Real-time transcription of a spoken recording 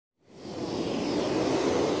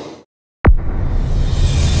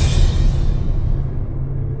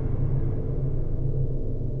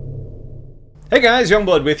Hey guys,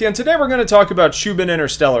 Youngblood with you, and today we're going to talk about Shubin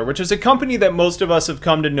Interstellar, which is a company that most of us have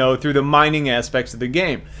come to know through the mining aspects of the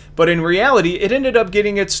game. But in reality, it ended up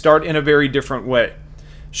getting its start in a very different way.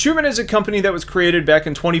 Shubin is a company that was created back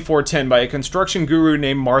in 2410 by a construction guru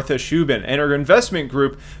named Martha Shubin and her investment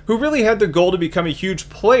group, who really had the goal to become a huge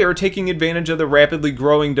player, taking advantage of the rapidly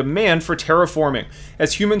growing demand for terraforming,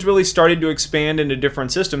 as humans really started to expand into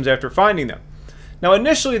different systems after finding them. Now,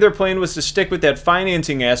 initially their plan was to stick with that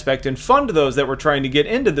financing aspect and fund those that were trying to get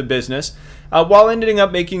into the business, while ending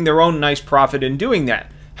up making their own nice profit in doing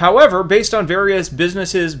that. However, based on various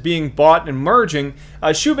businesses being bought and merging,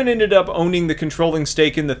 Shubin ended up owning the controlling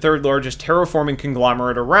stake in the third largest terraforming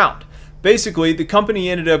conglomerate around. Basically, the company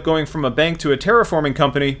ended up going from a bank to a terraforming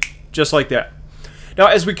company, just like that. Now,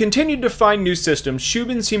 as we continued to find new systems,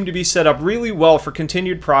 Shubin seemed to be set up really well for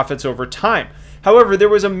continued profits over time. However, there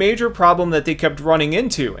was a major problem that they kept running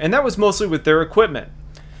into, and that was mostly with their equipment.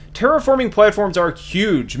 Terraforming platforms are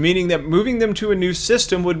huge, meaning that moving them to a new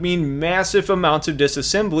system would mean massive amounts of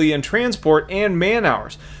disassembly and transport and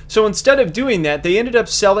man-hours. So instead of doing that, they ended up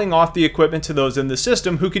selling off the equipment to those in the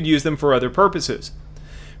system who could use them for other purposes.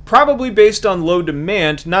 Probably based on low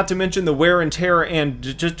demand, not to mention the wear and tear and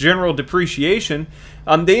just general depreciation,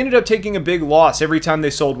 they ended up taking a big loss every time they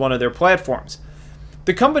sold one of their platforms.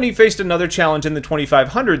 The company faced another challenge in the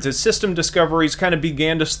 2500s as system discoveries kind of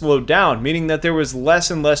began to slow down, meaning that there was less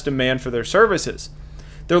and less demand for their services.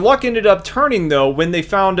 Their luck ended up turning, though, when they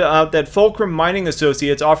found out that Fulcrum Mining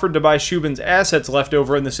Associates offered to buy Shubin's assets left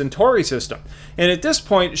over in the Centauri system. And at this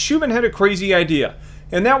point, Shubin had a crazy idea,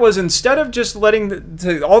 and that was, instead of just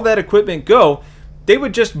letting all that equipment go, they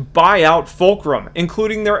would just buy out Fulcrum,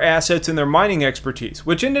 including their assets and their mining expertise,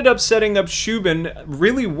 which ended up setting up Shubin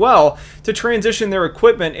really well to transition their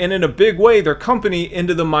equipment and, in a big way, their company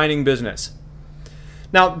into the mining business.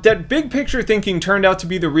 Now, that big picture thinking turned out to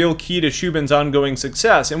be the real key to Shubin's ongoing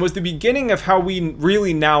success and was the beginning of how we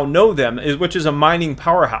really now know them, which is a mining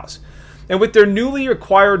powerhouse. And with their newly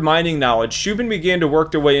acquired mining knowledge, Shubin began to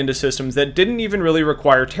work their way into systems that didn't even really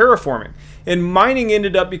require terraforming, and mining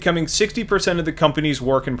ended up becoming 60% of the company's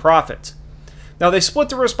work and profits. Now, they split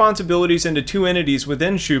the responsibilities into two entities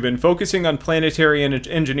within Shubin, focusing on planetary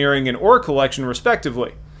engineering and ore collection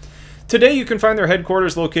respectively. Today, you can find their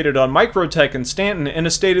headquarters located on Microtech in Stanton in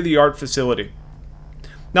a state-of-the-art facility.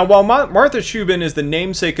 Now, while Martha Shubin is the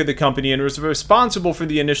namesake of the company and was responsible for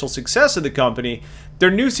the initial success of the company, their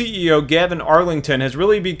new CEO, Gavin Arlington, has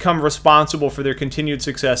really become responsible for their continued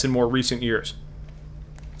success in more recent years.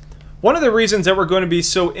 One of the reasons that we're going to be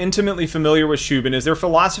so intimately familiar with Shubin is their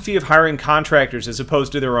philosophy of hiring contractors as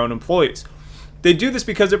opposed to their own employees. They do this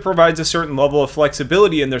because it provides a certain level of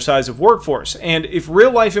flexibility in their size of workforce, and if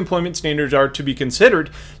real-life employment standards are to be considered,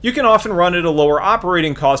 you can often run at a lower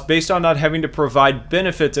operating cost based on not having to provide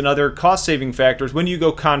benefits and other cost-saving factors when you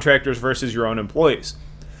go contractors versus your own employees.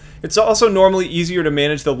 It's also normally easier to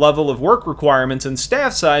manage the level of work requirements and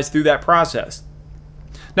staff size through that process.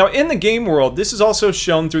 Now, in the game world, this is also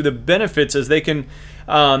shown through the benefits, as they can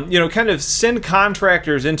kind of send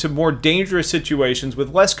contractors into more dangerous situations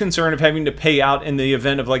with less concern of having to pay out in the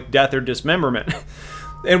event of like death or dismemberment.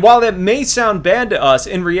 And while that may sound bad to us,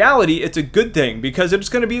 in reality it's a good thing, because it's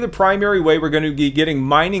going to be the primary way we're going to be getting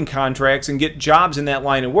mining contracts and get jobs in that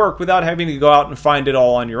line of work without having to go out and find it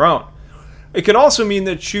all on your own. It could also mean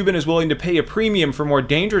that Shubin is willing to pay a premium for more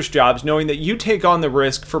dangerous jobs, knowing that you take on the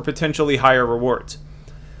risk for potentially higher rewards.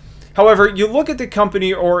 However, you look at the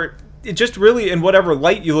company, or it just really, in whatever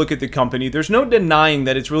light you look at the company, there's no denying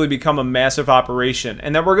that it's really become a massive operation,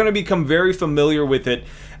 and that we're going to become very familiar with it,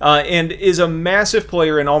 and is a massive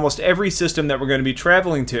player in almost every system that we're going to be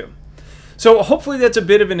traveling to. So hopefully that's a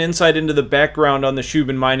bit of an insight into the background on the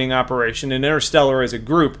Shubin mining operation and Interstellar as a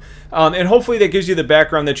group, and hopefully that gives you the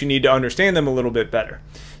background that you need to understand them a little bit better.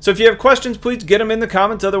 So if you have questions, please get them in the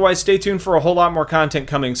comments. Otherwise, stay tuned for a whole lot more content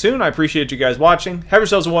coming soon. I appreciate you guys watching. Have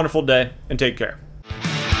yourselves a wonderful day, and take care.